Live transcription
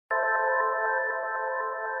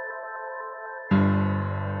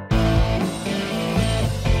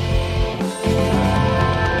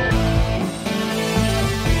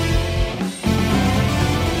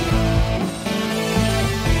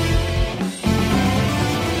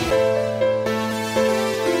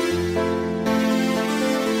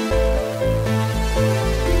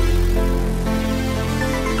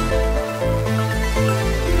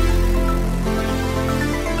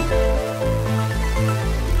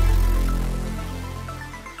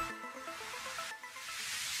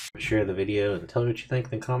share the video, and tell me what you think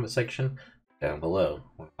in the comment section down below.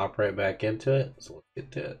 We'll hop right back into it, so let's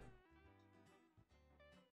get to it.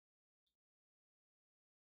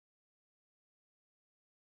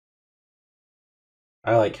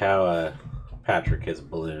 I like how Patrick is a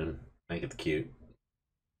balloon. I think it's cute.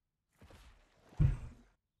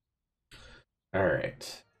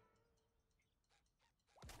 Alright.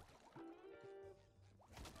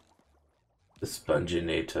 The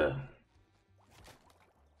Sponginator.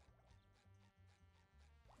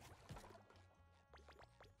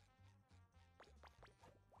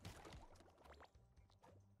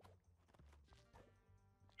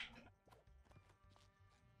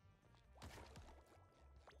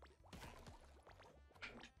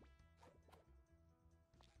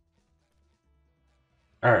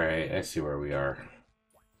 Alright, I see where we are.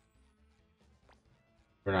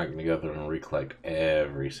 We're not going to go through and recollect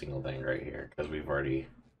every single thing right here, because we've already,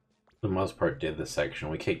 for the most part, did this section.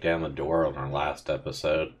 We kicked down the door on our last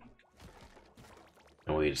episode,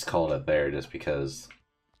 and we just called it there just because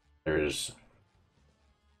there's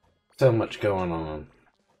so much going on.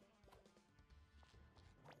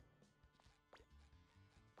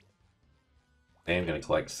 I am going to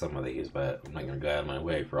collect some of these, but I'm not going to go out of my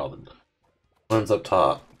way for all the ones up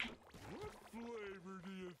top. What flavor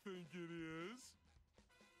do you think it is?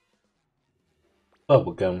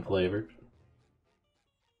 Bubblegum flavored.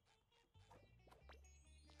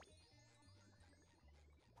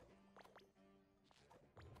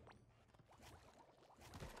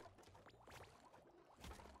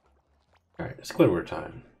 Alright, Squidward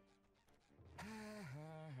time.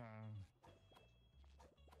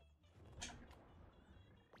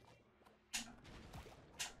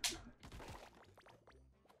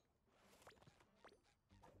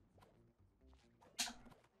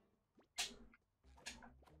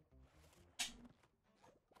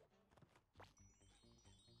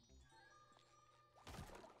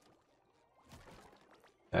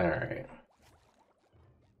 Alright.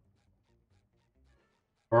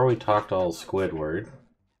 Before we talk to all Squidward,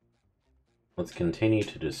 let's continue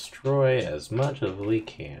to destroy as much as we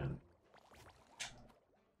can.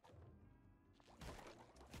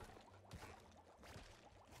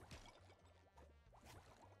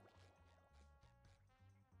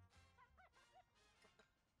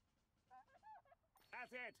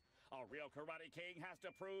 That's it! A real Karate King has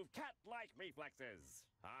to prove cat-like reflexes.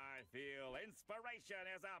 I feel inspiration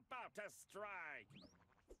is about to strike.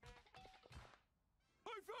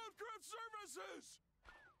 I found craft services!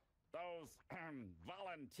 Those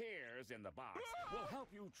volunteers in the box will help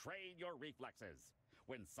you train your reflexes.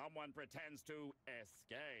 When someone pretends to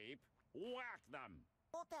escape, whack them.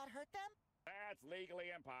 Won't that hurt them? That's legally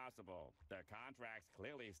impossible. Their contracts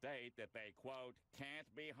clearly state that they, quote, can't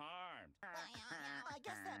be harmed. I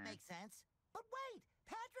guess that makes sense. But wait,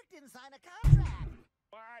 Patrick didn't sign a contract.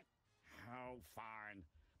 What? Oh, fine.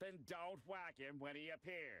 Then don't whack him when he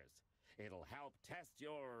appears. It'll help test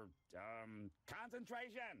your,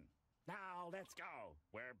 concentration. Now, let's go.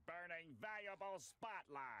 We're burning valuable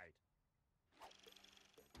spotlight.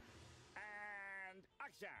 And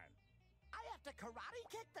action. I have to karate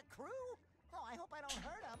kick the crew? Oh, I hope I don't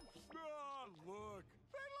hurt them. Ah, look,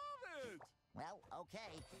 they love it! Well,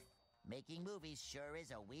 okay. Making movies sure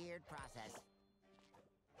is a weird process.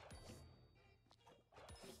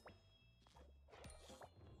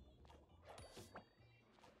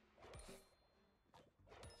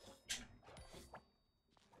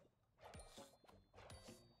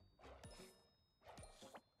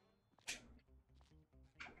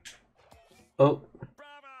 Oh,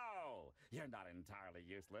 Bravo! You're not entirely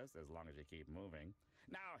useless as long as you keep moving.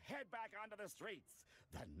 Now head back onto the streets.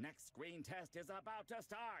 The next screen test is about to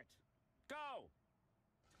start. Go!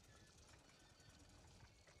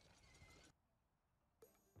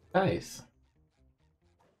 nice.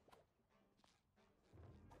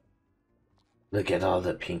 Look at all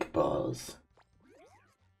the pink balls.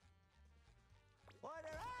 Order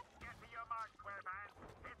up! Get to your mark, SquarePants.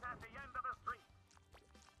 It's at the end of the street.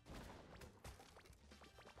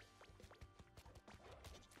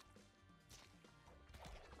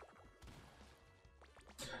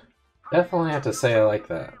 Definitely have to say I like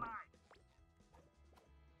that.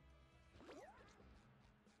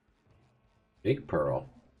 Big Pearl.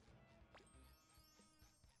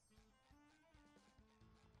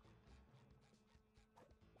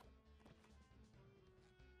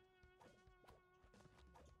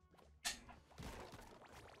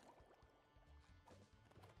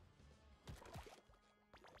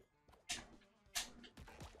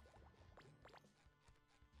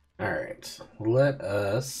 Alright, let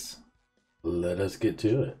us get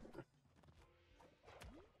to it.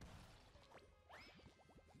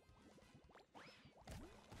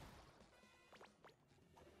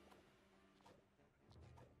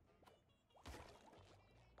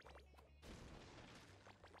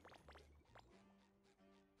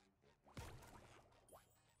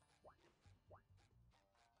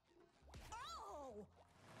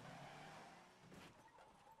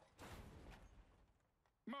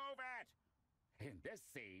 this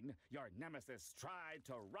scene, your nemesis tried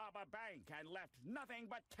to rob a bank and left nothing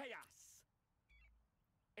but chaos.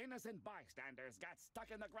 Innocent bystanders got stuck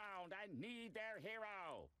in the ground and need their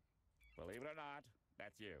hero. Believe it or not,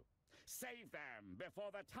 that's you. Save them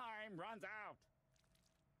before the time runs out.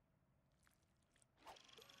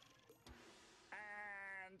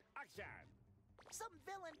 And action! Some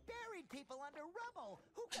villain buried people under rubble.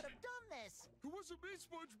 Who could have done this? It wasn't me,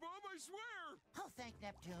 SpongeBob, I swear! Oh, thank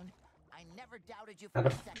Neptune. I never doubted you for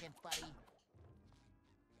a second, buddy.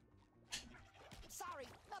 Sorry,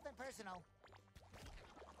 nothing personal.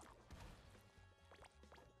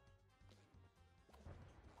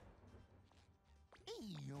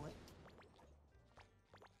 Yoink.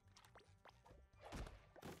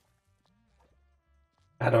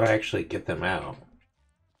 How do I actually get them out?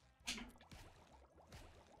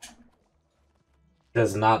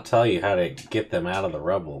 Does not tell you how to get them out of the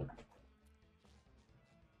rubble.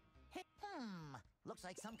 Looks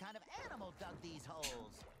like some kind of animal dug these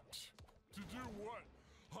holes. To do what?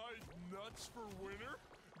 Hide nuts for winter?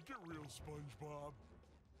 Get real, SpongeBob.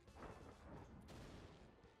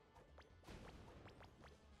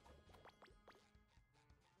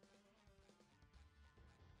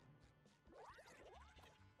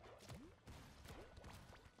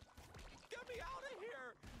 Get me out of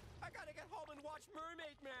here! I gotta get home and watch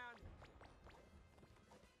Mermaid Man!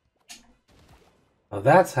 Oh,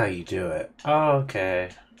 that's how you do it. Oh, okay.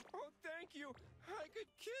 Oh, thank you! I could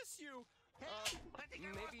kiss you!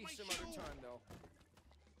 Maybe some other time, though.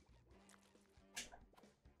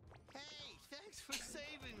 Hey, thanks for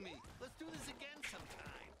saving me. Let's do this again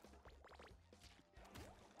sometime.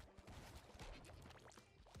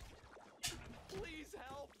 Please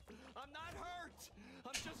help! I'm not hurt!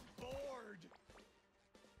 I'm just bored!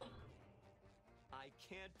 I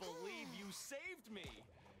can't believe you saved me!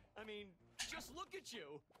 I mean, just look at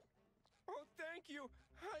you! Oh, thank you!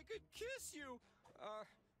 I could kiss you!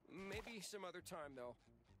 Maybe some other time, though.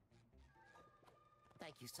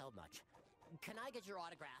 Thank you so much. Can I get your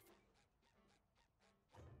autograph?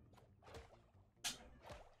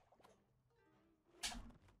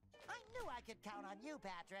 I knew I could count on you,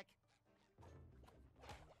 Patrick.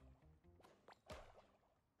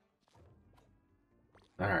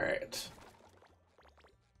 Alright.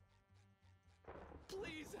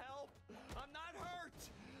 Please help! I'm not hurt!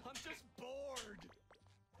 I'm just bored!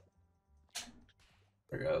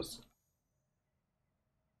 There goes.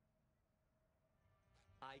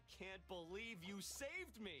 I can't believe you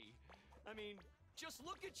saved me! I mean, just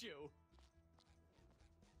look at you!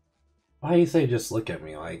 Why do you say just look at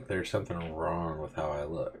me like there's something wrong with how I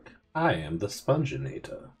look? I am the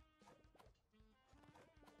Spongeinator.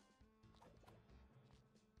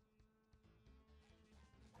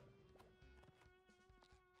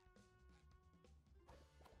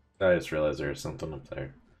 I just realized there was something up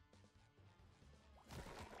there.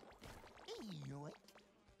 Yoink.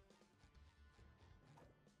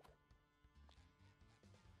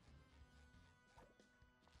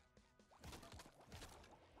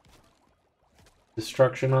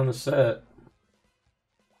 Destruction on the set.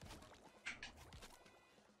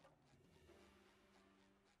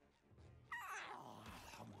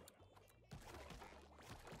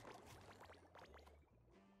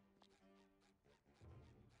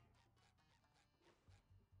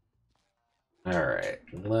 Alright,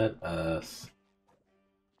 let us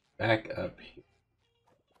back up here.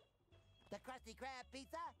 The Krusty Krab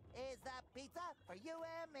pizza is the pizza for you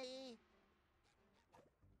and me.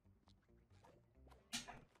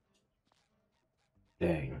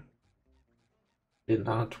 Dang. Did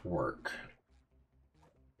not work.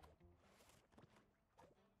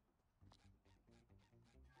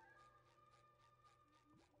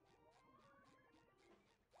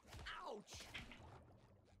 Ouch!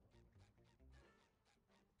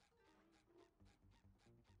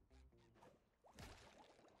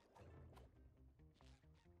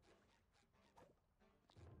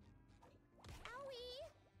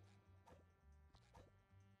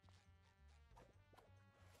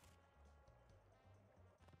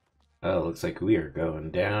 Oh, looks like we are going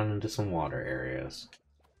down into some water areas.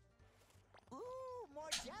 Ooh, more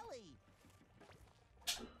jelly.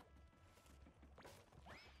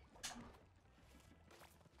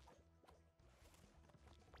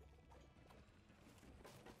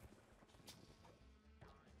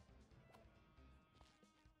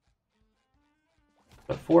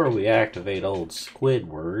 Before we activate old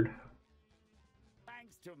Squidward,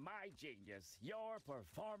 Thanks to my genius, your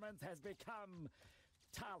performance has become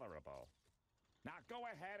tolerable. Now go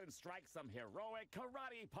ahead and strike some heroic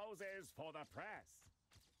karate poses for the press.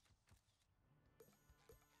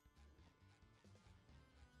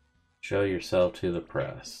 Show yourself to the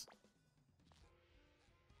press.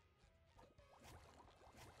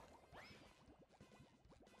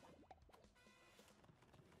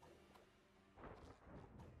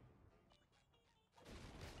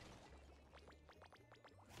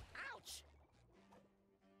 Ouch!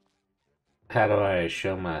 How do I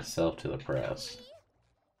show myself to the press?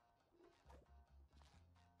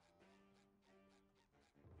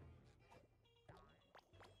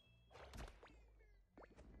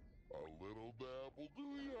 A little dabble, do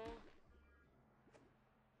ya?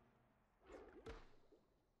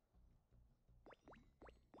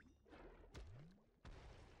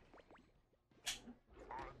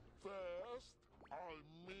 I'm fast, I'm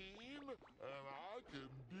mean, and I can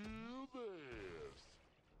do this.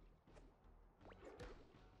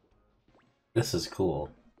 This is cool.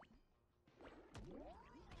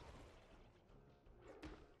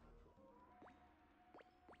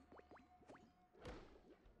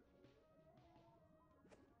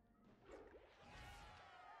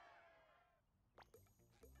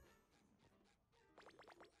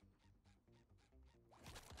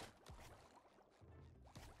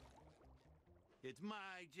 It's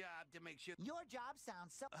my job to make sure. Your job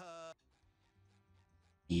sounds so.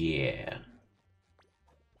 Yeah.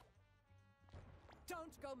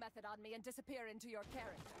 Don't go method on me and disappear into your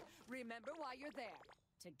character. Remember why you're there.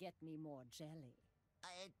 To get me more jelly.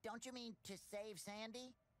 Don't you mean to save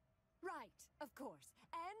Sandy? Right, of course.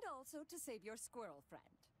 And also to save your squirrel friend.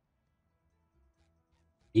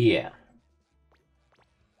 Yeah.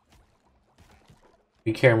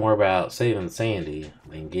 We care more about saving Sandy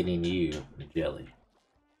than getting you the jelly.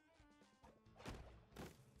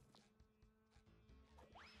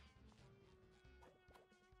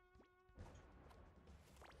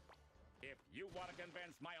 If you want to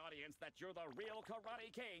convince my audience that you're the real Karate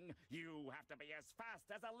King, you have to be as fast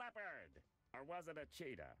as a leopard. Or was it a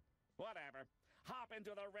cheetah? Whatever. Hop into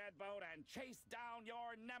the red boat and chase down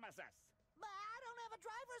your nemesis. But I don't have a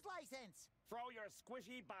driver's license. Throw your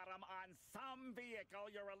squishy bottom on some vehicle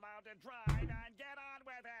you're allowed to drive and get on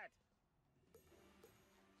with it.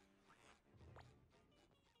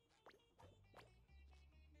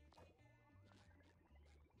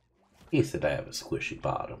 He said I have a squishy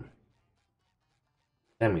bottom.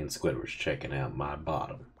 That means Squidward's checking out my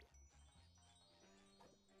bottom.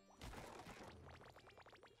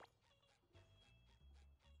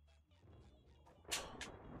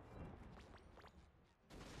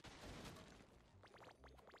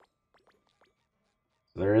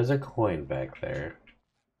 There is a coin back there.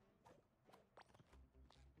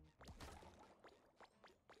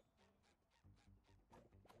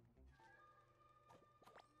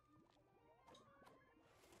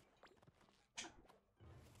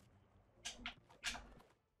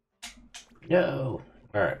 No!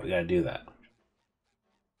 Alright, we gotta do that.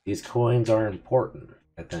 These coins are important,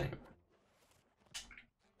 I think.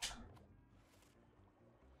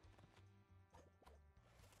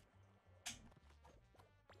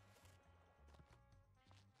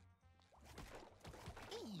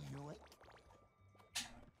 Yoink.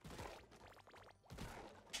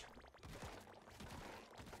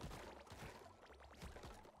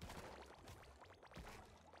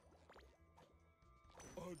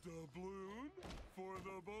 A doubloon for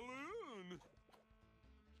the balloon.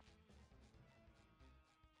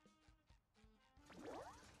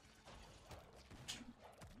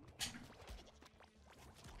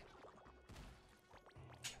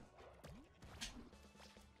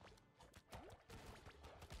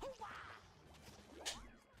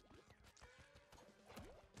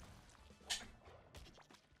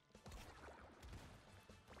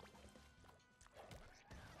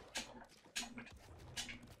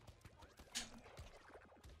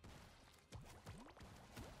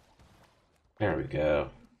 There we go.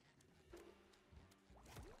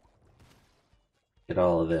 Get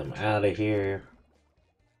all of them out of here.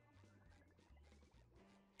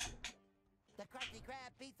 The Krusty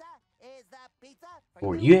Krab pizza is the pizza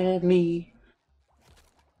For you and me.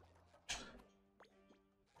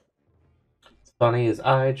 It's funny as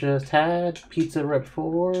I just had pizza right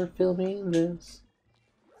before filming this.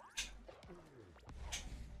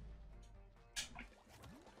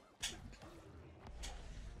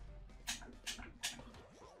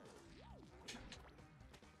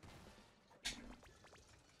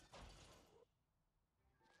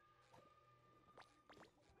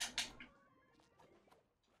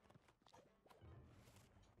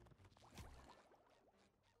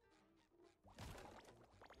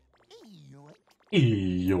 Yoink.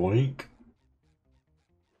 Yoink.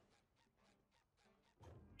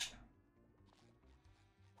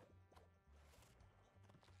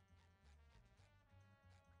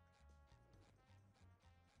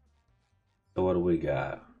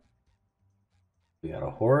 got? We got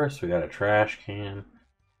a horse, we got a trash can,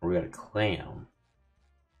 or we got a clam.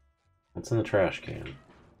 What's in the trash can?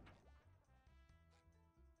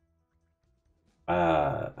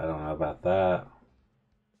 I don't know about that.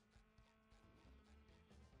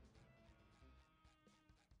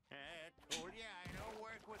 Told ya I don't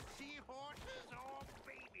work with seahorses or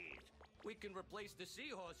babies. We can replace the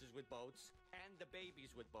seahorses with boats and the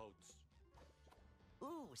babies with boats.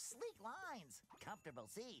 Ooh, sleek lines. Comfortable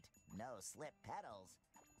seat. No slip pedals.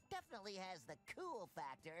 Definitely has the cool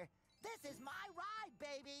factor. This is my ride,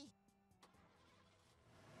 baby!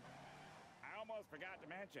 I almost forgot to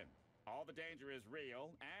mention, all the danger is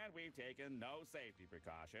real, and we've taken no safety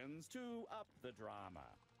precautions to up the drama.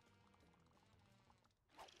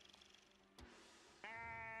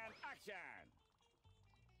 And action!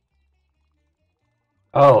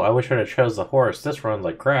 Oh, I wish I'd have chose the horse. This runs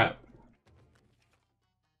like crap.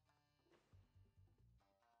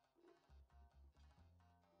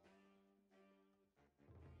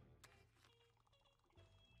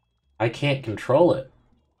 I can't control it.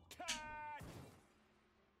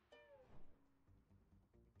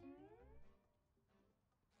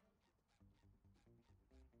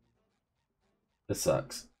 This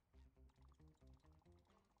sucks.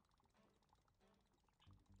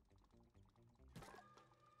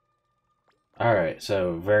 Alright,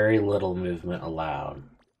 so very little movement allowed.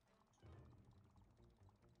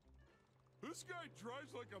 This guy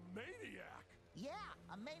drives like a maniac. Yeah,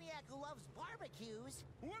 a maniac who loves barbecues.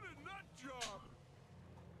 What a nut job!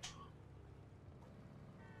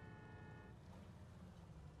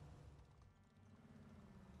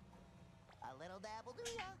 A little dab will do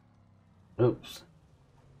ya. Oops.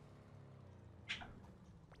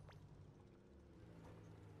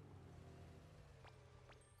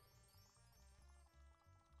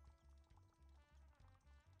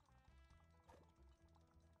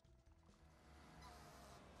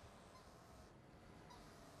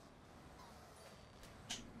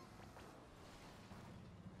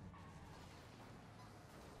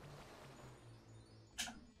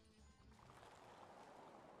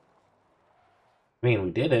 I mean,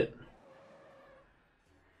 we did it.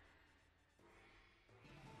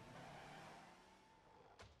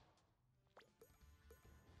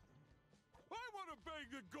 I want to bang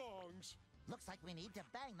the gongs. Looks like we need to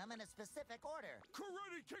bang them in a specific order.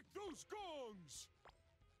 Karate kick those gongs.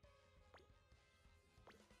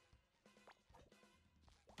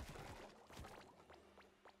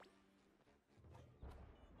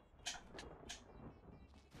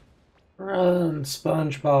 Run,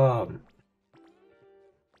 SpongeBob.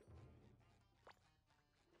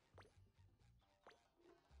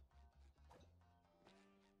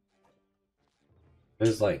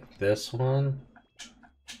 There's like this one,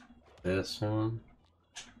 oops,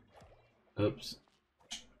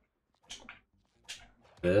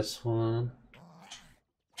 this one.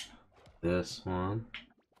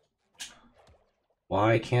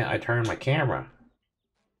 Why can't I turn my camera?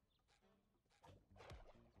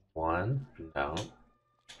 One, no.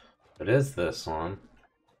 It is this one.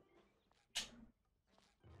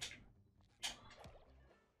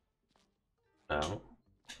 No.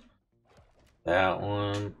 That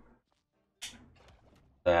one.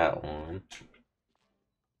 That one.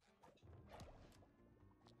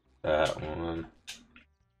 That one.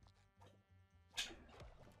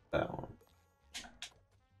 That one.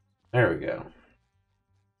 There we go.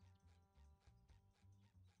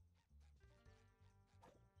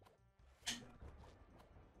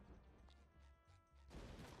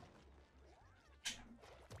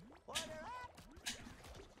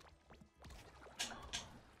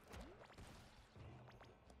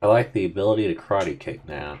 I like the ability to karate kick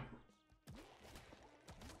now.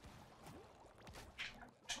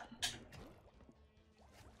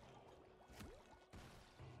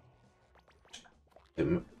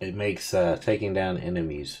 It makes taking down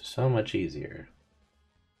enemies so much easier.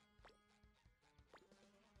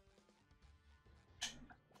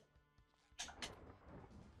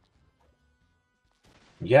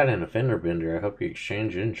 You got an offender bender. I hope you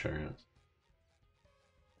exchange insurance.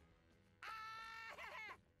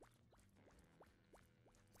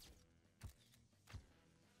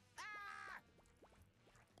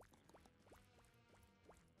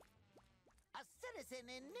 Citizen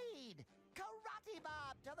in need! Karate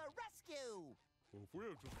Bob to the rescue! Well, if we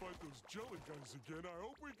have to fight those jelly guys again, I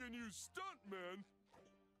hope we can use stuntmen.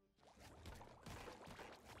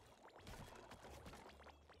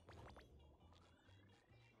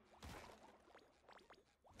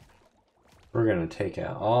 We're gonna take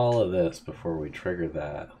out all of this before we trigger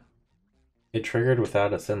that. It triggered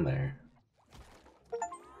without us in there.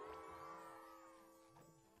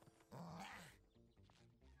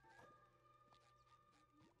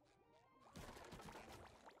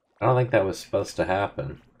 I don't think that was supposed to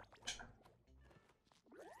happen.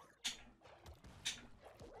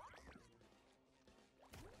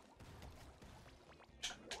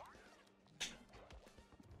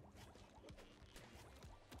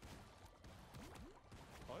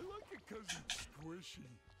 I like it 'cause it's squishy.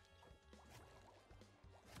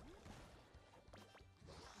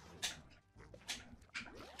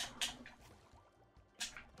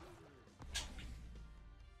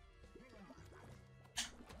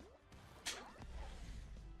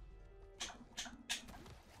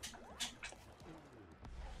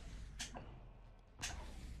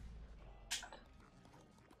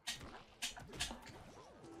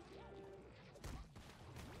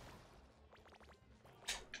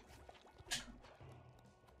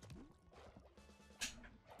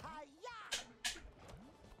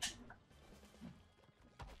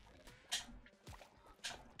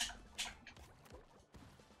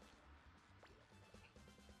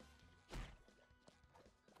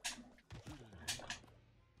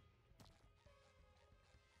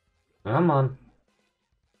 Come on.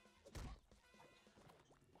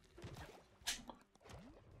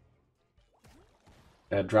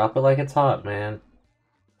 Gotta drop it like it's hot, man.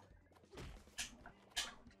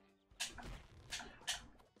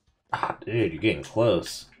 Ah, dude, you're getting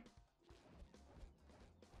close.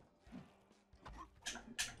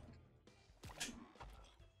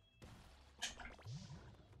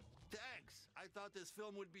 Thanks. I thought this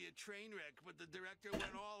film would be a train wreck, but the director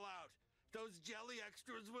went all out. Those jelly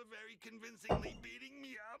extras were very convincingly beating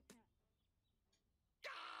me up.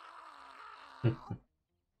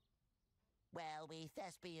 Well, we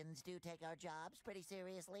thespians do take our jobs pretty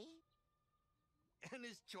seriously. And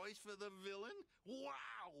his choice for the villain?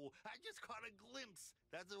 Wow! I just caught a glimpse.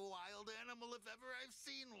 That's a wild animal if ever I've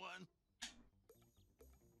seen one.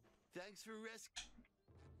 Thanks for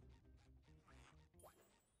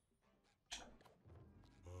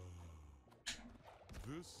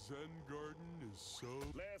This Zen garden is so...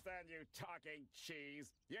 Listen, you talking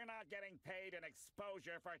cheese. You're not getting paid in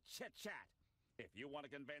exposure for chit-chat. If you want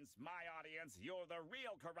to convince my audience you're the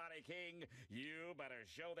real Karate King, you better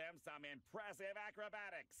show them some impressive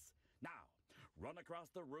acrobatics. Now, run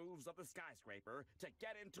across the roofs of the skyscraper to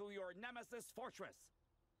get into your nemesis fortress.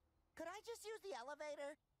 Could I just use the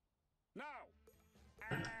elevator? No!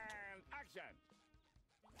 And action!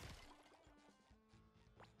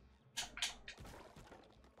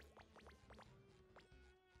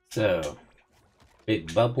 So,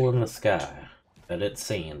 big bubble in the sky, but it's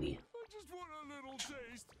sandy. I just want a little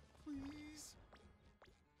taste, please.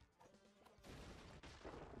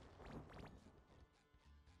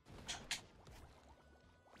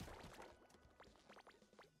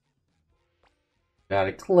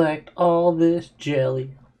 Gotta collect all this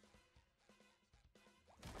jelly.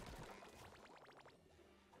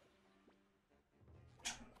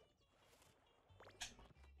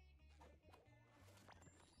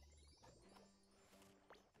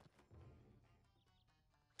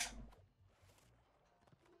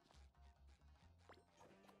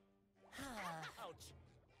 Ouch.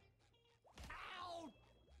 Ow!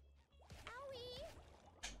 Owie!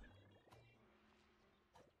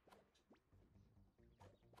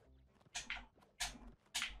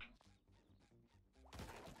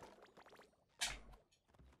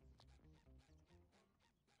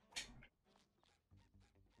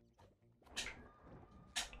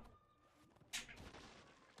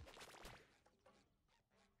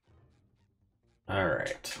 All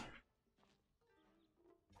right.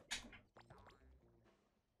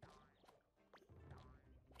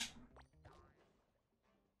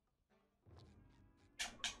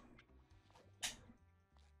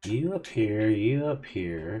 You up here, you up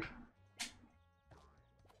here.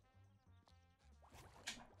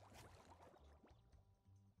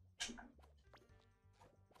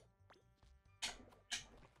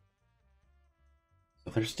 So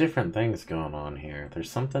there's different things going on here.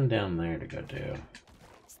 There's something down there to go do.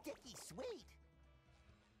 Sticky sweet.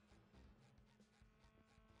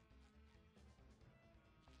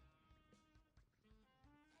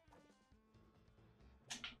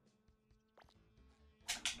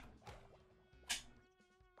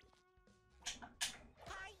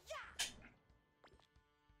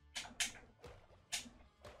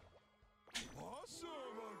 Awesome,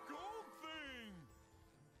 a gold thing.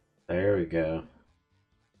 There we go.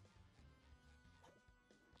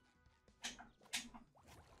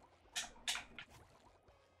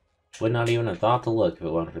 Would not even have thought to look if it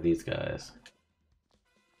wasn't for these guys.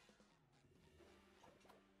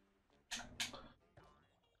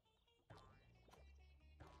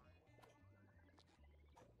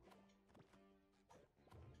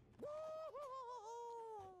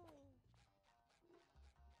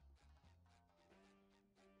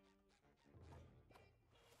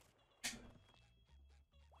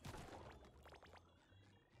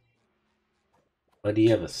 Why do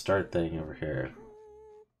you have a start thing over here?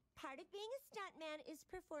 Part of being a stuntman is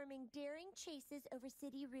performing daring chases over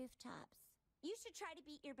city rooftops. You should try to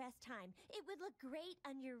beat your best time. It would look great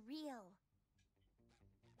on your reel.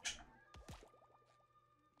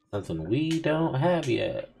 Something we don't have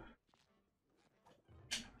yet.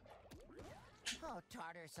 Oh,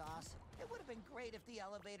 tartar sauce. It would have been great if the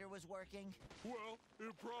elevator was working. Well,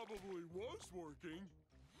 it probably was working,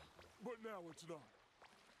 but now it's not.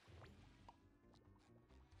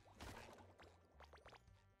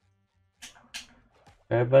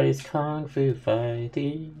 Everybody's kung fu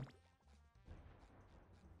fighting.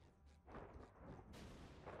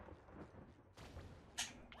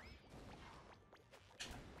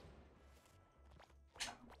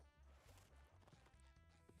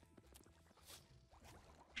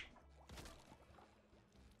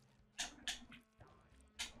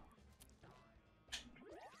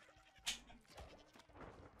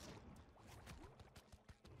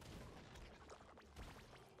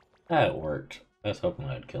 That worked. I was hoping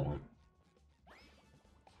I'd kill him.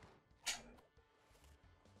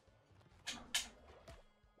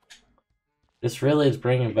 This really is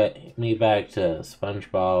bringing me back to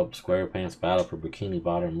SpongeBob SquarePants Battle for Bikini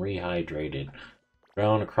Bottom Rehydrated,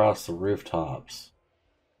 thrown across the rooftops.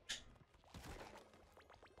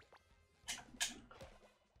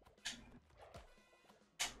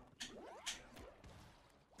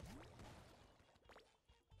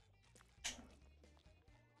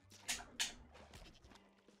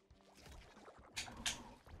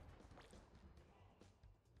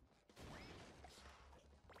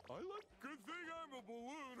 Good thing I'm a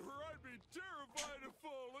balloon, or I'd be terrified of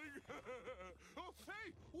falling. Oh,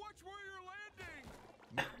 hey, watch where you're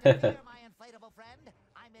landing. Here, my inflatable friend.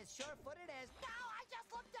 I'm as sure-footed as... No, I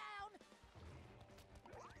just looked down.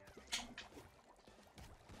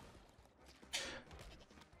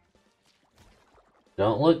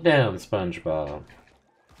 Don't look down, SpongeBob.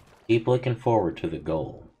 Keep looking forward to the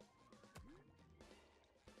goal.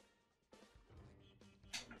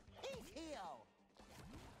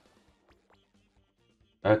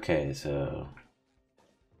 Okay, so...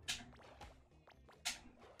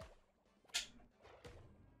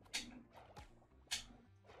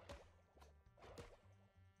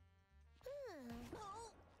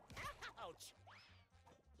 Ouch!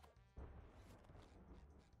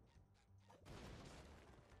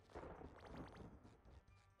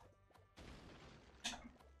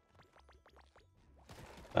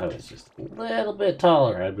 If I was just a little bit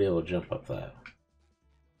taller, I'd be able to jump up that.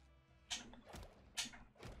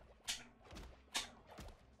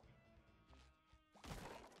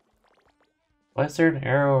 Why is there an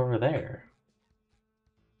arrow over there?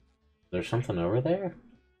 There's something over there?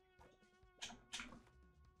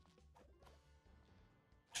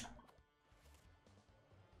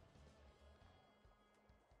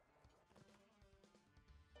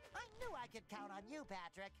 I knew I could count on you,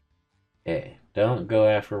 Patrick. Hey, don't go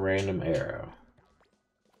after a random arrow.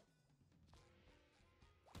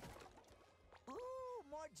 Ooh,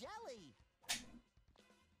 more jelly.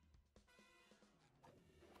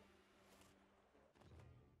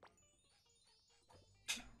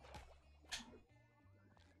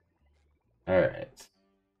 Alright.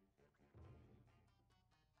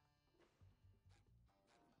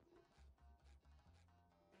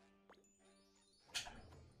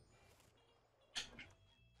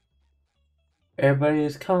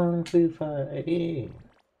 Everybody's kung fu fighting.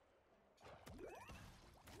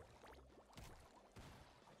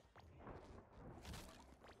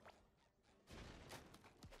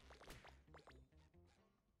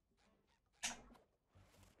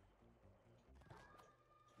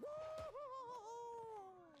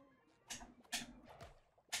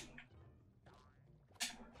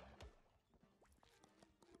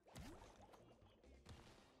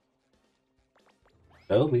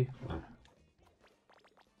 Toby.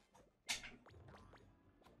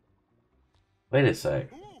 Wait a sec.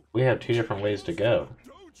 We have two different ways to go.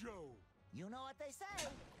 You know what they say.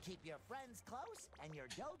 Keep your friends close and your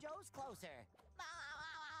dojos closer.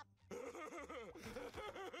 I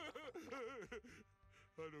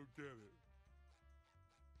don't get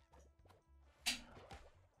it.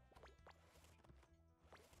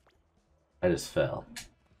 I just fell.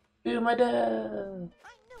 Do my dad.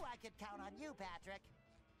 I knew I could count on you, Patrick.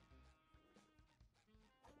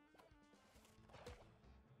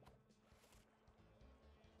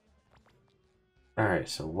 Alright,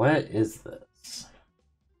 so what is this?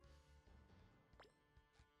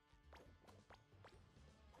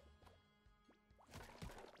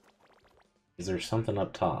 Is there something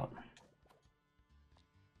up top?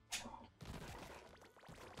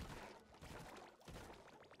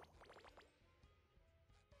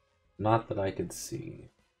 Not that I could see.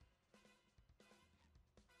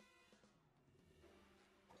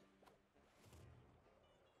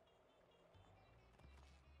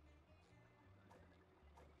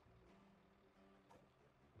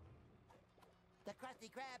 The Krusty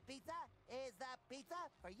Krab pizza is the pizza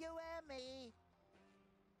for you and me.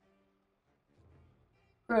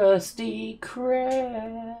 Krusty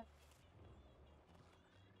Krab.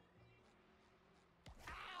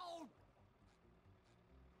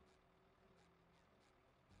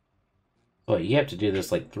 Well, you have to do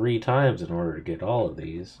this like 3 times in order to get all of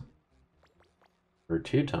these. Or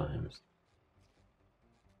 2 times.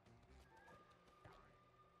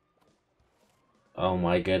 Oh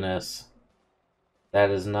my goodness. That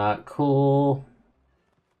is not cool.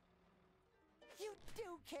 You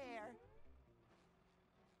do care.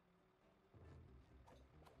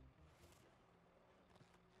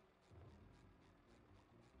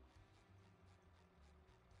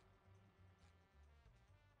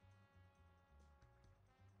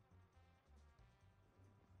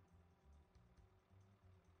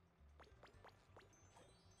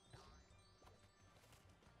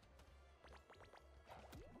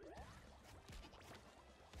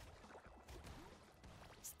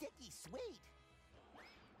 Sticky sweet.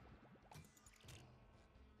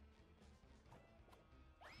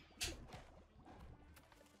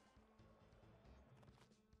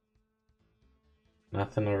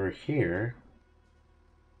 Nothing over here.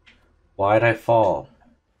 Why'd I fall?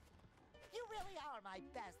 You really are my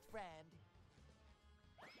best friend.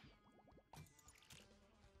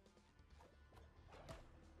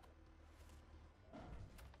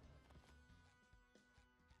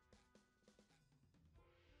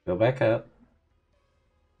 Go back up.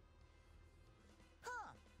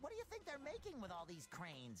 Huh. What do you think they're making with all these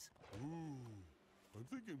cranes? Ooh, I'm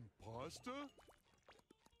thinking pasta?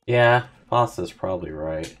 Yeah, pasta's probably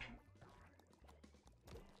right.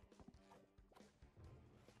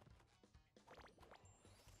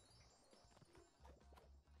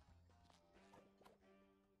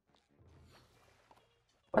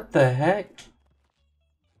 What the heck?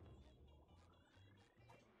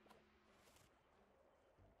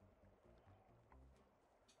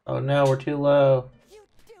 Oh no, we're too low. You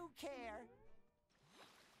do care.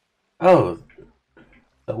 Oh,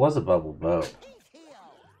 that was a bubble boat. He's healed.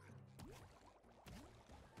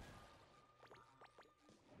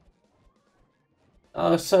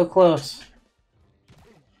 Oh, so close.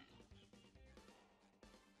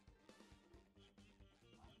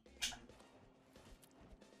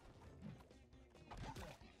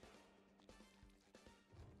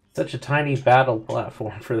 Such a tiny battle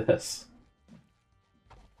platform for this.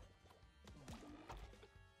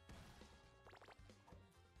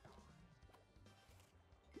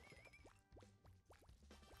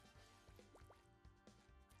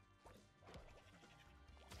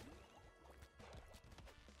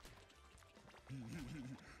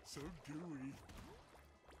 So gooey.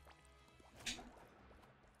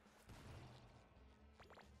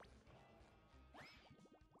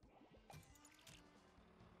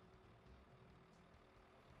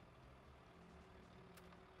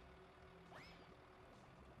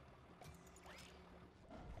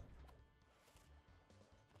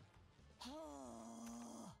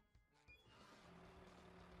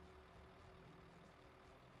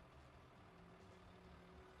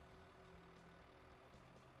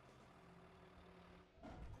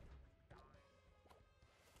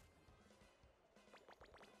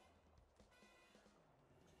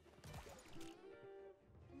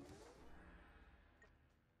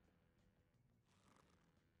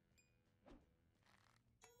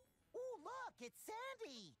 Ooh, look, it's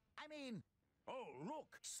Sandy. I mean, oh,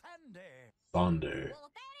 look, Sandy. Thunder. Well,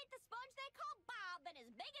 if that ain't the sponge they call Bob and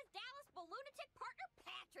his biggest Dallas lunatic partner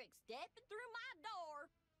Patrick stepping through my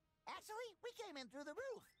door. Actually, we came in through the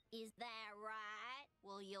roof. Is that right?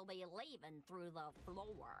 Well, you'll be leaving through the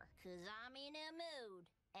floor. Cause I'm in a mood.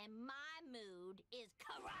 And my mood is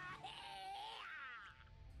karate!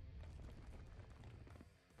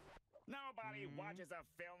 Nobody watches a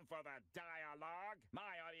film for the dialogue.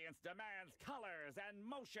 My audience demands colors and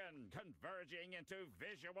motion converging into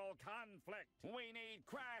visual conflict. We need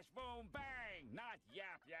crash, boom, bang, not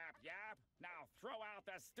yap, yap, yap. Now throw out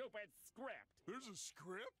the stupid script. There's a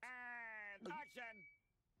script? And action!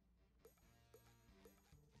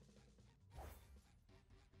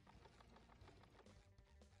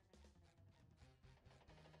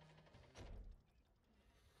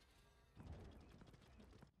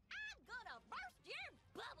 I'm gonna burst your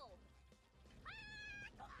bubble!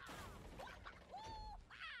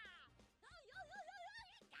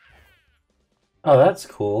 Oh, that's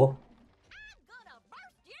cool. I'm gonna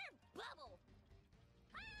burst your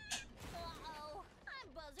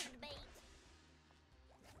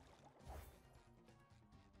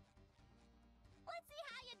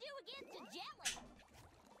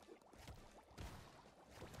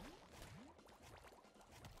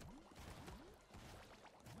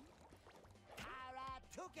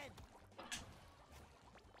broken.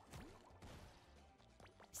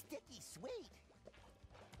 Sticky sweet.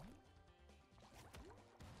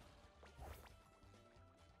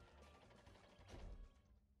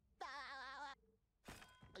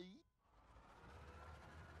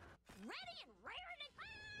 Ready and raring to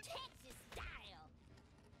Texas style.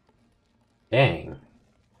 Dang.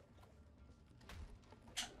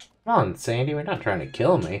 Come on, Sandy, we're not trying to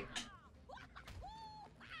kill me.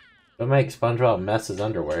 Don't make SpongeBob mess his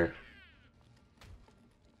underwear.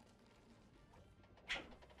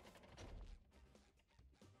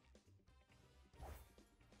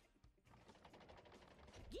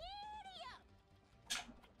 Giddy up.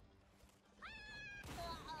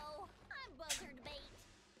 Uh-oh, I'm buzzard bait.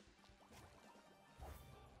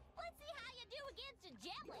 Let's see how you do against a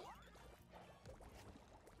jelly.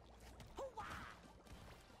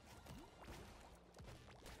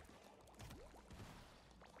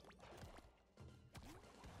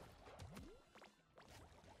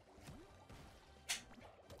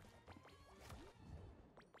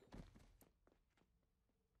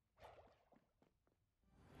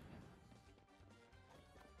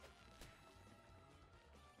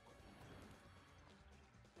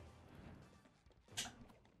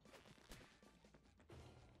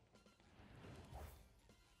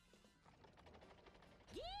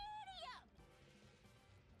 Giddy up.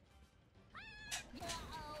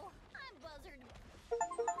 Uh-oh, I'm buzzard.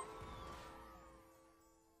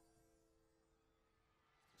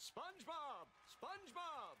 SpongeBob!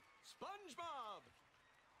 SpongeBob! SpongeBob!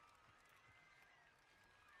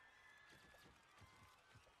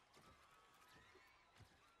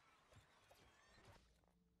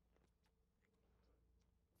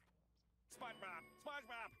 SpongeBob!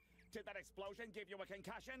 SpongeBob! Did that explosion give you a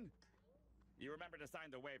concussion? You remember to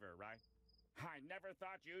sign the waiver, right? I never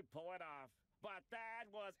thought you'd pull it off, but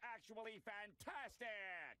that was actually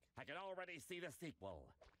fantastic! I can already see the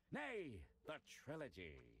sequel. Nay, the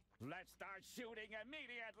trilogy. Let's start shooting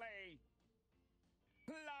immediately!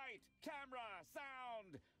 Light, camera,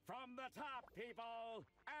 sound! From the top, people!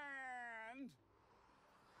 And...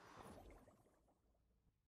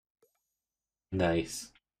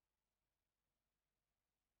 Nice.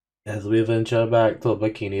 As we venture back to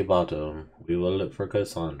Bikini Bottom, we will look for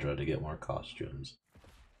Cassandra to get more costumes.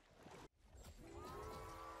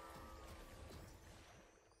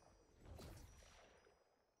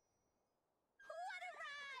 What a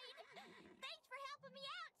ride! Thanks for helping me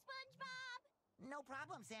out, SpongeBob. No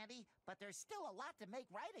problem, Sandy, but there's still a lot to make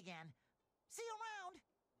right again. See you around.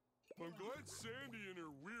 I'm glad Sandy and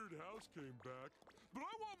her weird house came back, but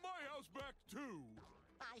I want my house back too.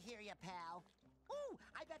 I hear you, pal. Ooh,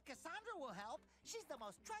 I bet Cassandra will help. She's the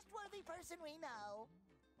most trustworthy person we know.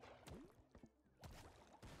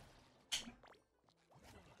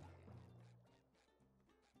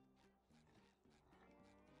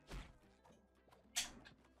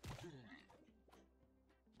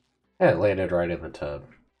 It landed right in the tub.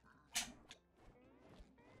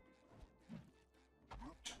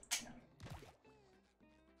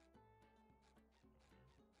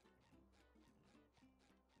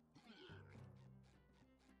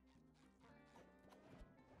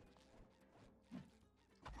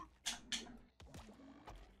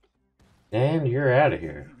 And you're out of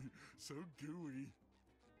here. So gooey.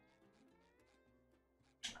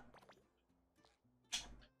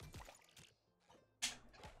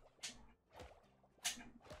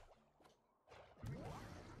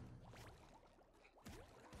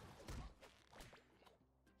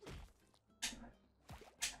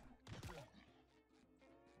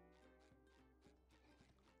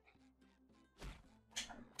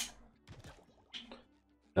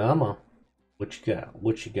 Come on. What you got?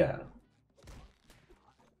 What you got?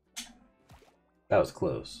 That was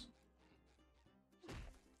close.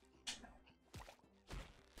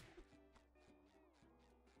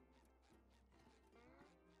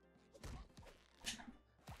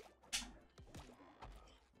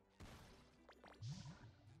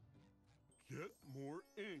 Get more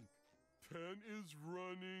ink. Pen is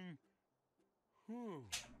running. Huh.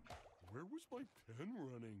 Where was my pen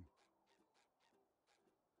running?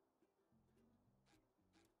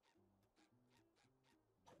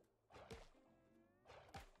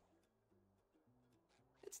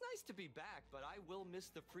 It's nice to be back, but I will miss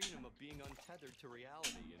the freedom of being untethered to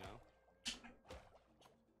reality, you know?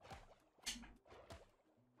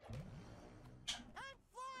 I'm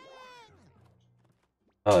flying!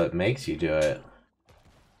 Oh, it makes you do it.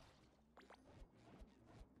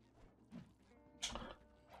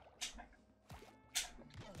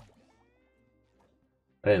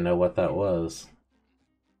 I didn't know what that was.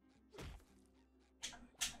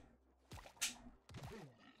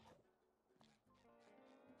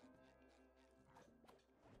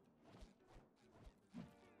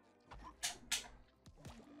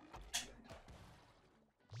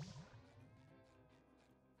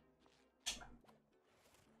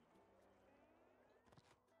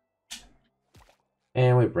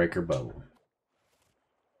 And we break her bubble.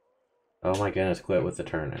 Oh my goodness, quit with the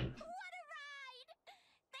turning. What a ride!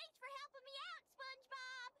 Thanks for helping me out,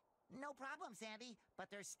 SpongeBob! No problem, Sandy, but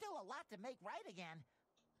there's still a lot to make right again.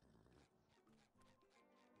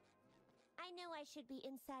 I know I should be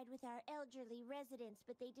inside with our elderly residents,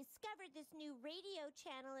 but they discovered this new radio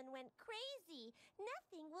channel and went crazy.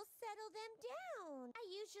 Nothing will settle them down. I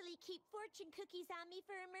usually keep fortune cookies on me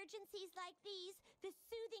for emergencies like these. The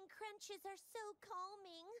soothing crunches are so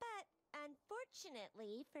calming. But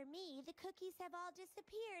unfortunately for me, the cookies have all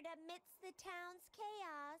disappeared amidst the town's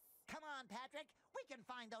chaos. Come on, Patrick. We can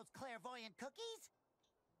find those clairvoyant cookies.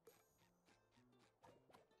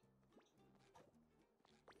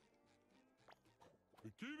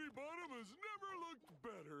 Bikini Bottom has never looked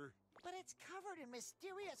better. But it's covered in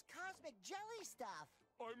mysterious cosmic jelly stuff.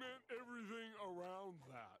 I meant everything around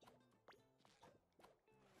that.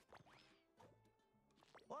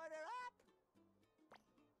 Order up!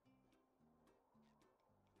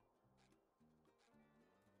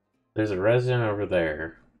 There's a resident over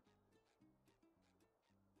there.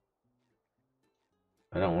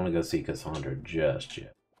 I don't want to go see Cassandra just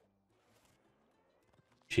yet.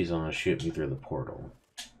 She's gonna shoot me through the portal.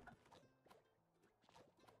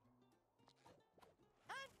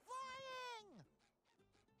 I'm flying!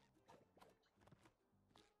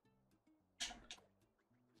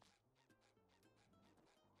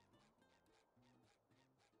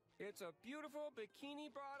 It's a beautiful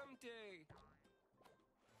Bikini Bottom day.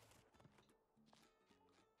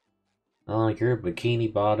 I like your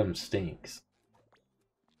Bikini Bottom stinks.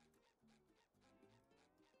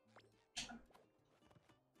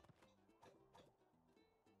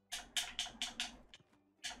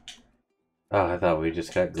 Oh, I thought we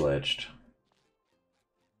just got glitched.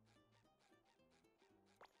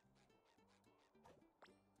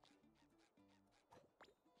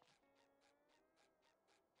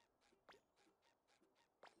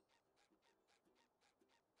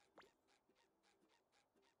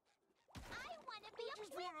 I want to be a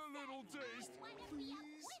Just want a little taste, I want to be a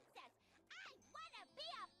please. princess. I want to be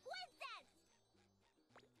a princess.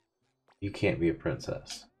 You can't be a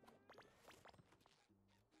princess.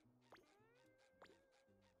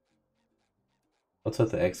 What's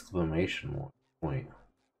with the exclamation point?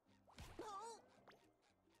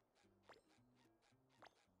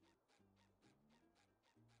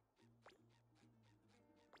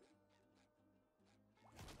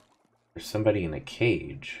 There's somebody in a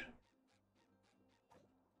cage.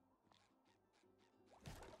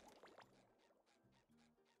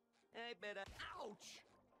 I bet ouch!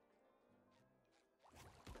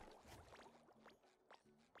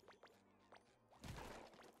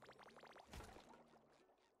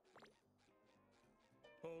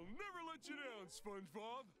 I'll never let you down,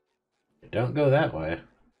 SpongeBob. Don't go that way.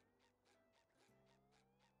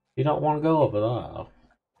 You don't want to go over there. I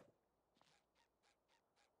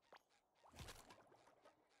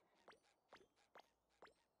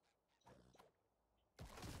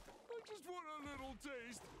just want a little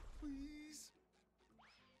taste, please.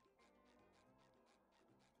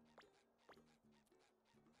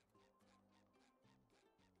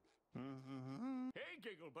 Hey,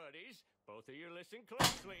 Giggle Buddies! Both of you listen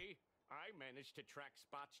closely. I managed to track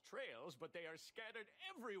Spot's trails, but they are scattered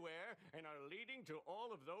everywhere and are leading to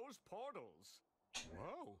all of those portals.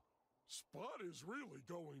 Wow, Spot is really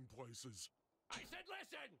going places. I said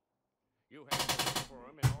listen! You have to look for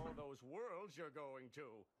him in all those worlds you're going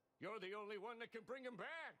to. You're the only one that can bring him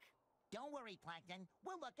back. Don't worry, Plankton.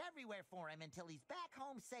 We'll look everywhere for him until he's back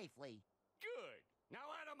home safely. Good.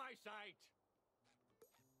 Now out of my sight.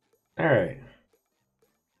 Alright.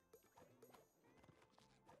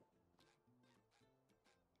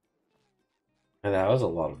 And that was a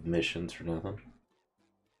lot of missions for nothing.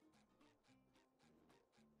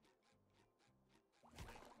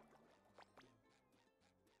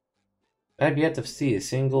 I've yet to see a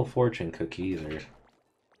single fortune cookie either.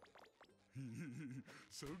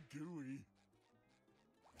 So gooey.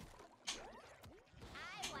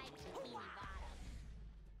 I like Bikini Bottom.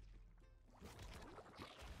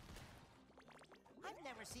 I've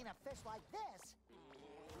never seen a fish like this.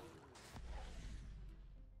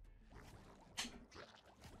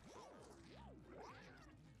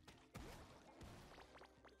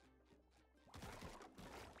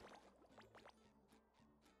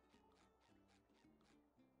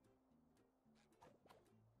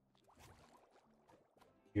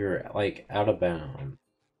 You're like out of bounds. I'm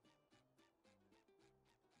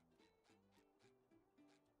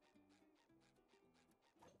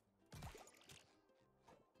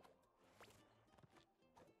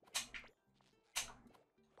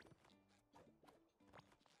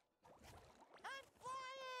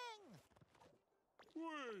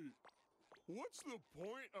What's the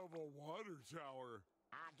point of a water tower?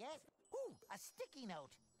 I guess. Ooh, a sticky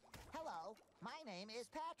note. Hello, my name is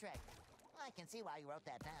Patrick. I can see why you wrote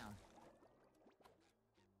that down.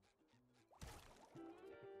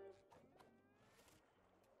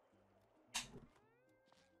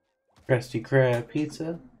 Krusty Krab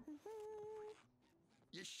pizza.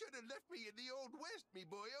 You should have left me in the Old West, me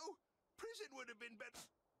boyo. Prison would have been better.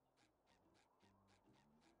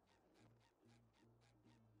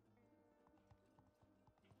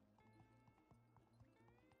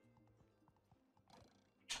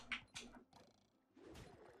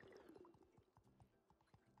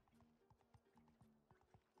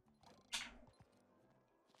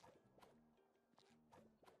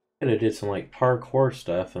 Could have did some like parkour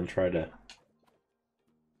stuff and try to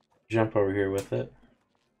jump over here with it.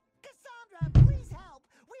 Cassandra, please help!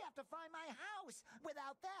 We have to find my house!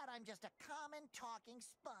 Without that, I'm just a common talking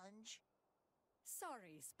sponge.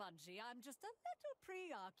 Sorry, Spongy, I'm just a little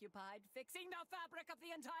preoccupied fixing the fabric of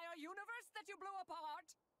the entire universe that you blew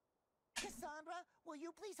apart. Cassandra, will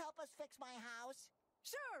you please help us fix my house?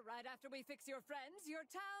 Sure, right after we fix your friends, your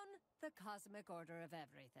town, the cosmic order of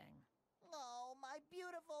everything. Oh, my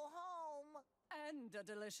beautiful home! And a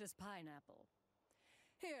delicious pineapple.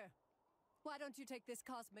 Here, why don't you take this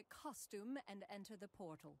cosmic costume and enter the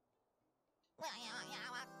portal?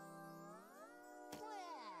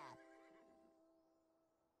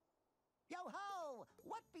 Yo-ho!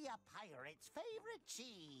 What be a pirate's favorite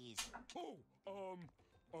cheese? Oh,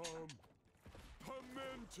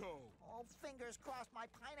 pimento. Oh, fingers crossed my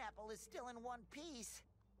pineapple is still in one piece.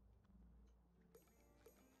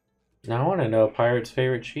 Now I want to know a pirate's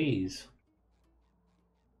favorite cheese.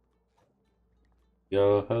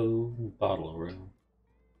 Yo ho, bottle of rum.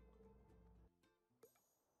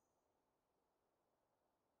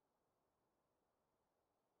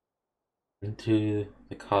 Into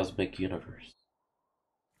the cosmic universe.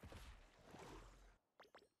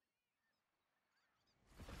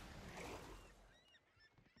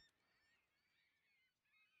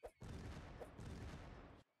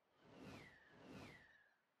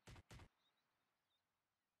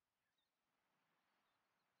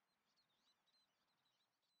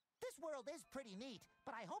 This world is pretty neat,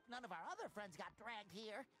 but I hope none of our other friends got dragged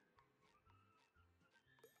here.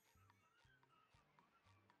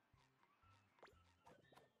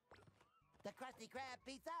 The Krusty Krab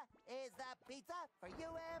pizza is the pizza for you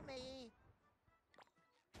and me.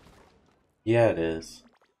 Yeah, it is.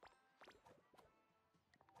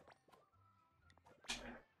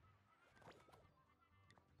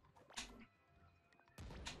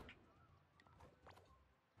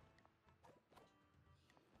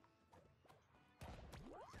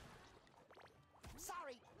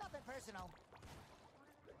 Sorry, nothing personal.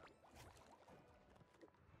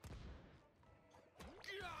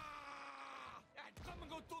 I'm coming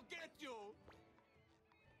to get you.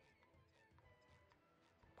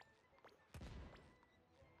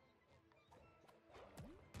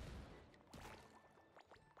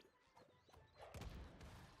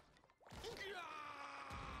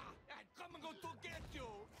 I'm coming to get you.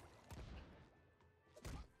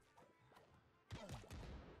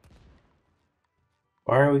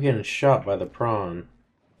 Why are we getting shot by the prawn?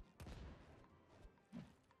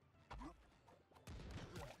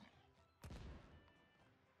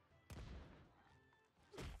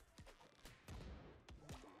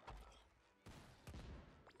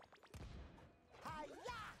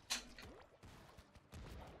 Hi-ya!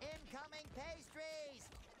 Incoming pastries!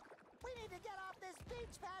 We need to get off this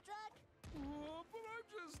beach, Patrick! But I'm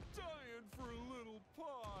just dying for a little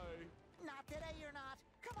pie. Not today, you're not.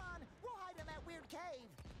 Come on, we'll hide in that weird cave.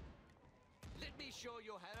 Let me show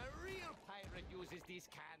you how a real pirate uses these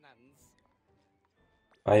cannons.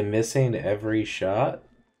 By missing every shot?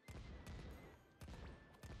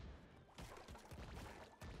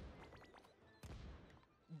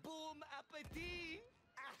 Boom appetit!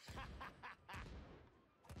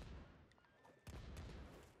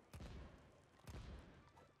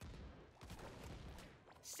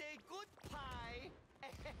 Say good pie!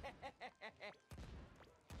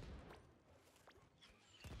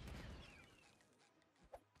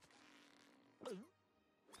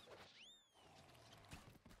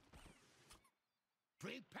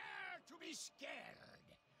 Prepare to be scared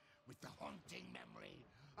with the haunting memory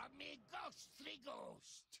of me ghostly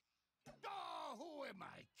ghost. Oh, who am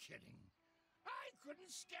I kidding? I couldn't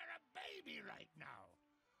scare a baby right now.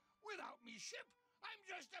 Without me ship, I'm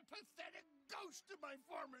just a pathetic ghost of my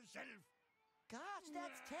former self. Gosh,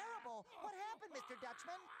 that's terrible. What happened, Mr.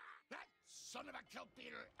 Dutchman? That son of a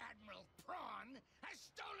kelp-eater Admiral Prawn has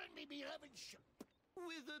stolen me beloved ship.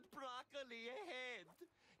 Withered broccoli ahead.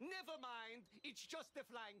 Never mind. It's just the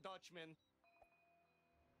Flying Dutchman.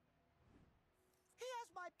 He has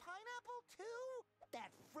my pineapple, too? That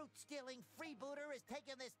fruit-stealing freebooter is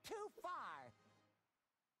taking this too far.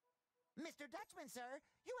 Mr. Dutchman, sir,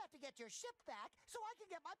 you have to get your ship back so I can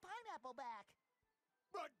get my pineapple back.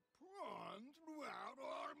 But prawns blew out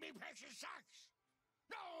all me precious socks.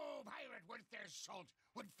 No pirate worth their salt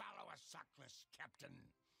would follow a sockless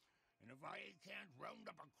captain. And if I can't round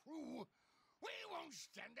up a crew, we won't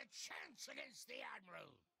stand a chance against the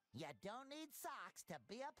Admiral. You don't need socks to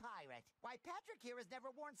be a pirate. Why, Patrick here has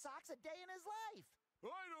never worn socks a day in his life.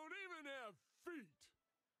 I don't even have feet.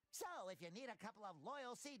 So, if you need a couple of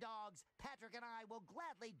loyal sea dogs, Patrick and I will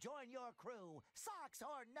gladly join your crew, socks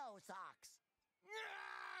or no socks.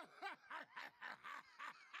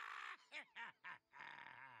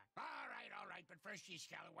 All right, but first, ye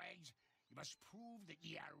scalawags, you must prove that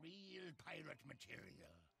ye are real pirate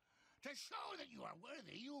material. To show that you are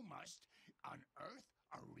worthy, you must unearth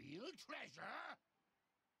a real treasure.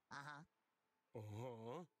 Uh-huh.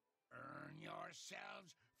 Uh-huh. Earn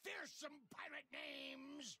yourselves fearsome pirate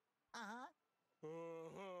names. Uh-huh.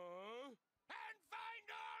 Uh-huh. And find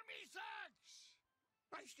all me socks.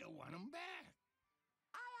 I still want 'em back.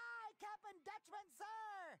 Aye, aye, Captain Dutchman,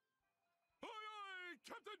 sir! Aye, aye,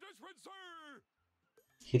 Captain Dutchman, sir!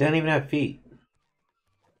 He doesn't even have feet.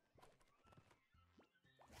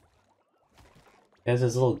 He has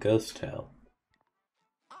his little ghost tail.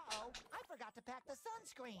 Uh-oh, I forgot to pack the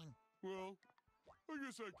sunscreen. Well, I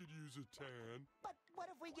guess I could use a tan. But what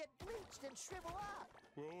if we get bleached and shrivel up?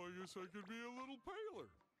 Well, I guess I could be a little paler.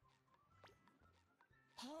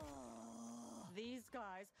 These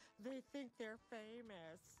guys, they think they're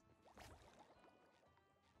famous.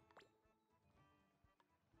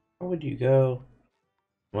 How would you go?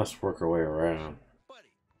 Must work our way around.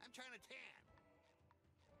 Buddy, I'm trying to tan.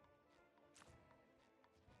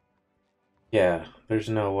 Yeah, there's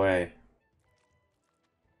no way.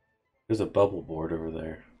 There's a bubble board over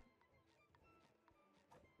there.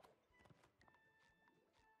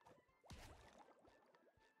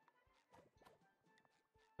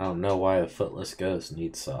 I don't know why the footless ghost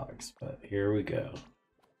needs socks, but here we go.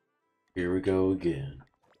 Here we go again.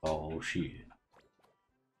 Oh shit.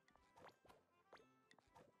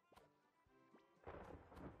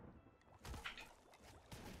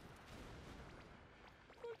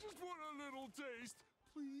 I just want a little taste,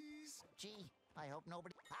 please. Gee, I hope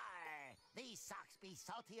nobody... Arr! These socks be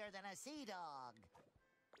saltier than a sea dog.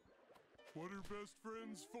 What are best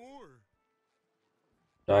friends for?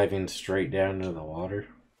 Diving straight down into the water.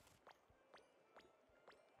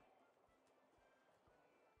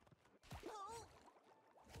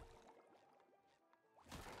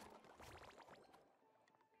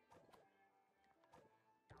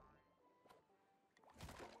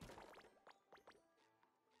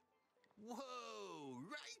 Whoa,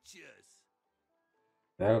 righteous.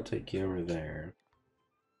 That'll take you over there.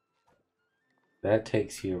 That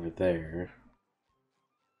takes you over there.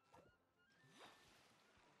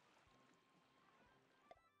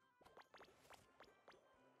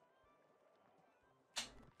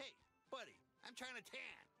 Hey, buddy, I'm trying to tan.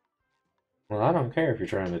 Well, I don't care if you're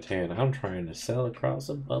trying to tan. I'm trying to sail across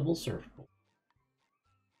a bubble surfboard.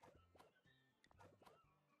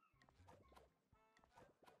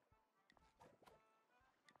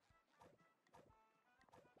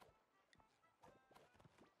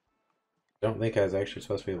 Don't think I was actually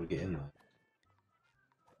supposed to be able to get in that.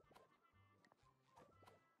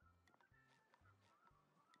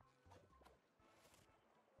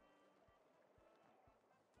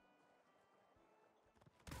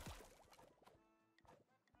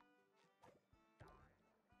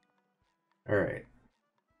 Alright.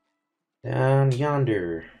 Down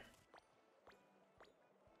yonder.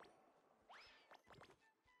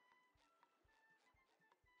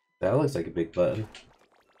 That looks like a big button.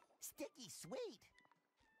 Sticky sweet.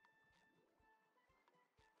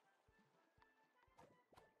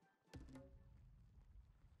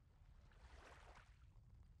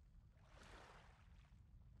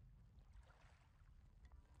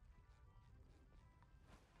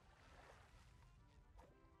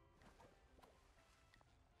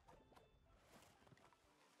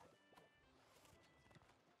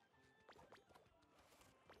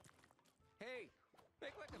 Hey,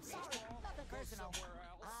 make like a beach Sorry, ball. nothing Go personal. somewhere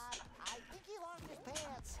else. I think he lost his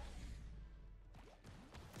pants.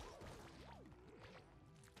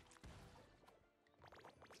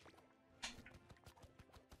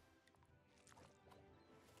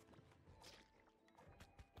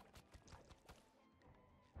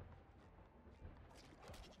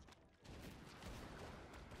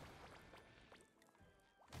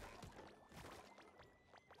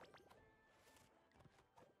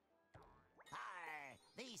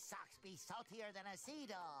 must be saltier than a sea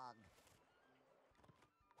dog.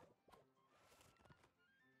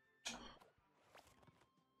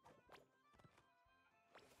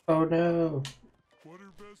 Oh no! What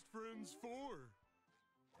are best friends for?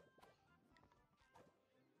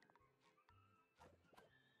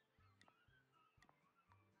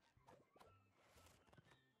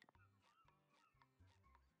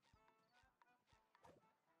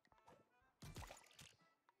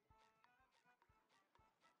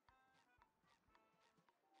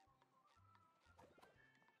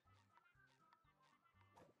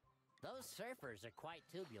 Those surfers are quite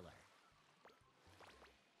tubular.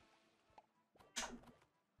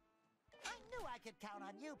 I knew I could count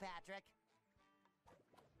on you, Patrick.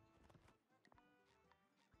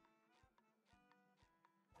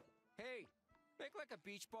 Hey, make like a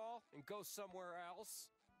beach ball and go somewhere else.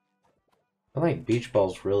 I think beach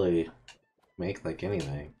balls really make like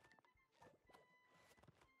anything.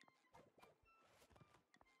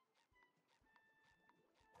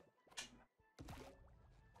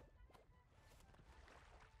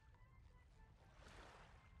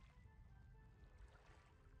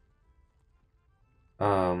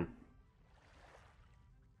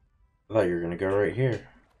 I thought you were gonna go right here.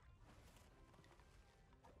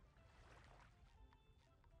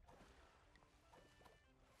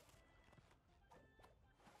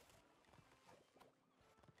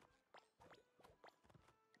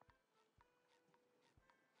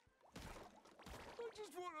 I just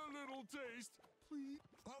want a little taste, please.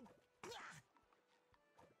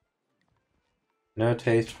 No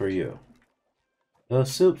taste for you. No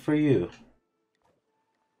soup for you.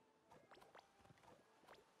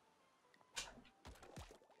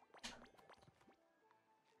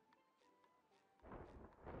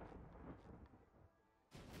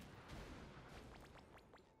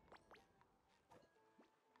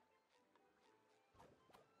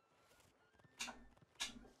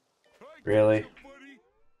 Really?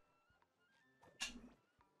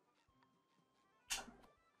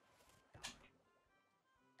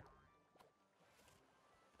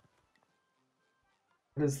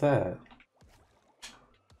 What is that?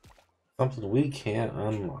 Something we can't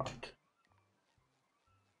unlock.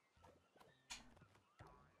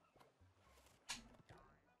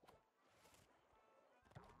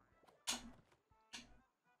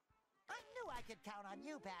 I knew I could count on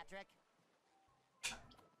you, Patrick.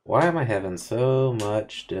 Why am I having so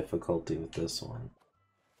much difficulty with this one?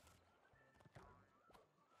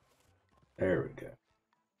 There we go.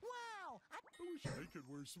 Wow! I wish I could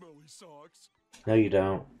wear smelly socks. No, you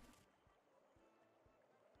don't.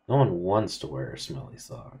 No one wants to wear smelly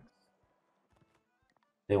socks.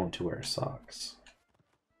 They want to wear socks.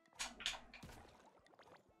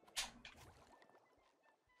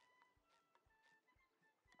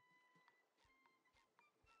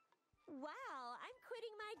 Wow, I'm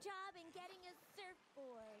quitting my job and getting a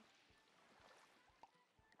surfboard.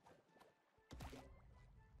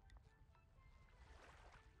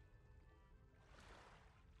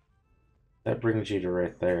 That brings you to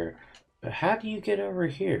right there. But how do you get over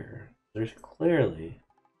here? There's clearly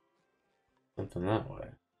something that way.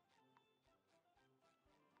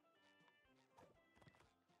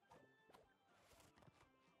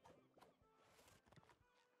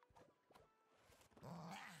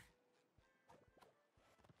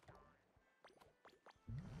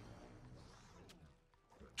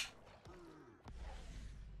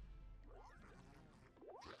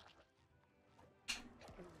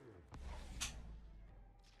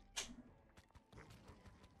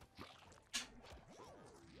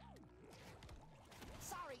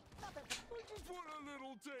 Sorry, nothing. I just want a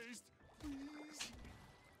little taste, please.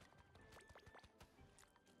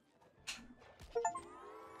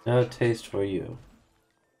 No taste for you.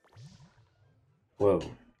 Whoa.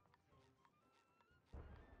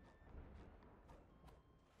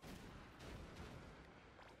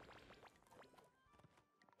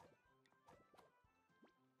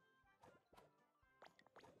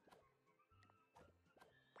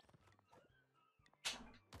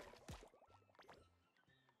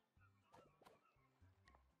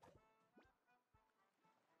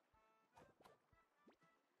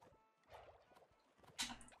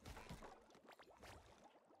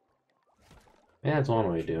 Yeah, that's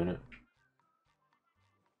one way of doing it.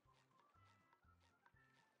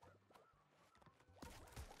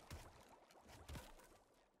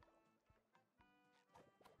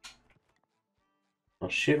 Well,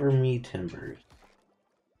 shiver me timbers.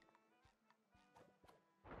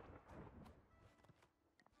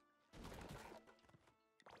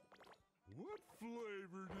 What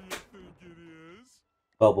flavor do you think it is?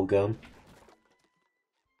 Bubblegum.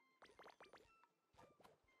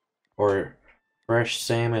 Or fresh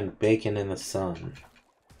salmon bacon in the sun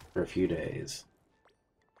for a few days.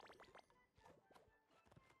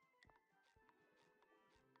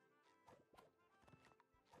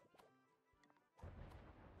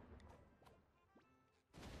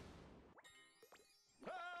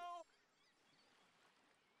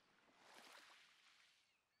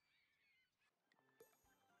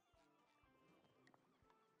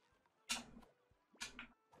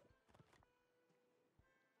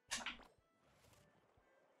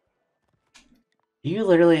 Do you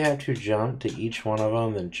literally have to jump to each one of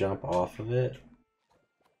them, then jump off of it?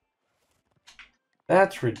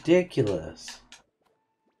 That's ridiculous.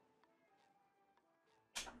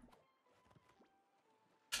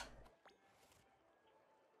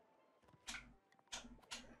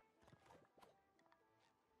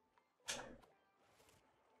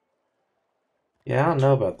 Yeah, I don't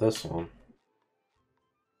know about this one.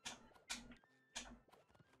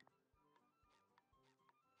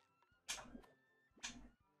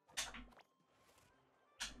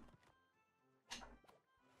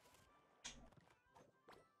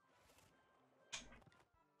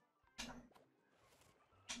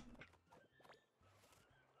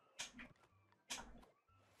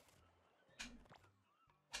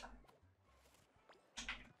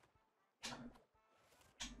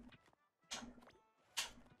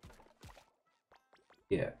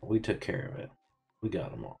 Yeah, we took care of it. We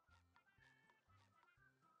got them all.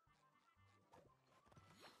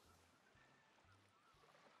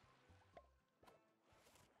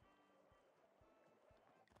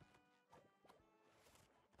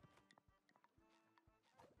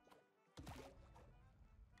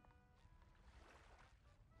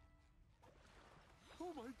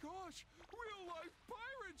 Oh my gosh! Real-life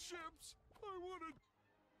pirate ships! I wanna...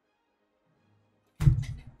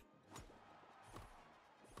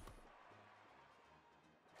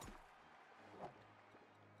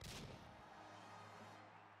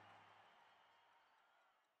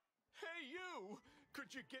 Hey, you!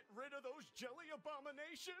 Could you get rid of those jelly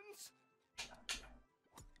abominations?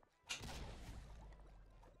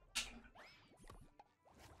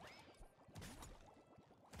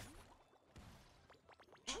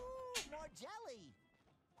 Ooh, more jelly!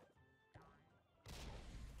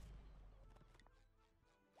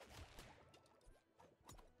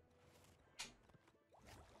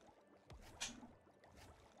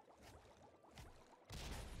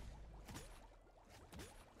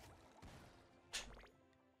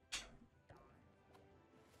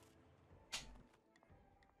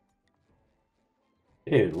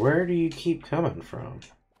 Dude, where do you keep coming from?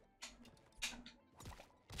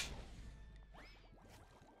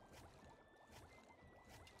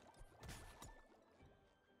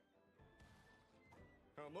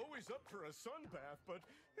 I'm always up for a sun bath, but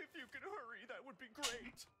if you could hurry, that would be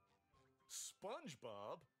great.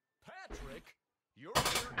 SpongeBob? Patrick? You're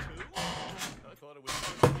here too? I thought it was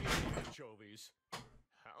just me and the anchovies.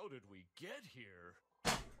 How did we get here?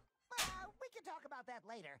 We can talk about that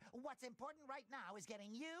later. What's important right now is getting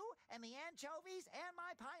you and the anchovies and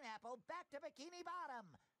my pineapple back to Bikini Bottom.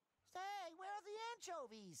 Say, where are the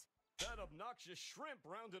anchovies? That obnoxious shrimp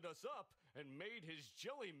rounded us up and made his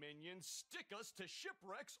jelly minions stick us to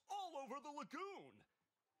shipwrecks all over the lagoon.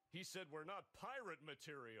 He said we're not pirate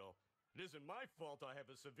material. It isn't my fault I have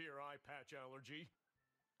a severe eye patch allergy.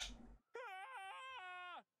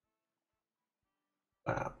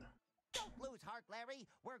 Wow. Don't lose heart, Larry.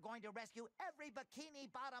 We're going to rescue every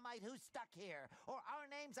Bikini Bottomite who's stuck here, or our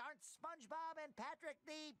names aren't SpongeBob and Patrick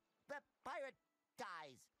the pirate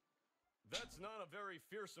guys. That's not a very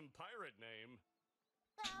fearsome pirate name.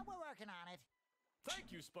 We're working on it.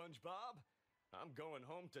 Thank you, SpongeBob. I'm going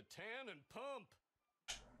home to tan and pump.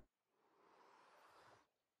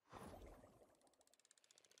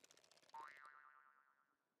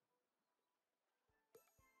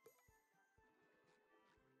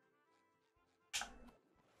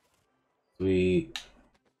 Sweet.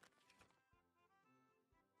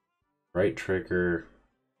 Right trigger.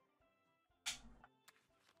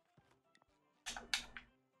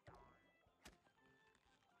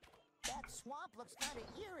 That swamp looks kind of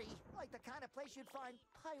eerie, like the kind of place you'd find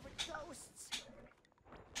pirate ghosts.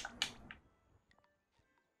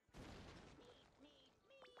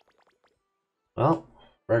 Well,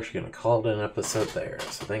 we're actually going to call it an episode there.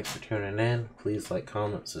 So thanks for tuning in. Please like,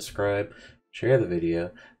 comment, subscribe, share the video.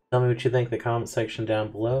 Tell me what you think in the comment section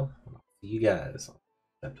down below. I'll see you guys on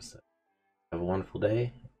the next episode. Have a wonderful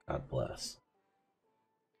day. God bless.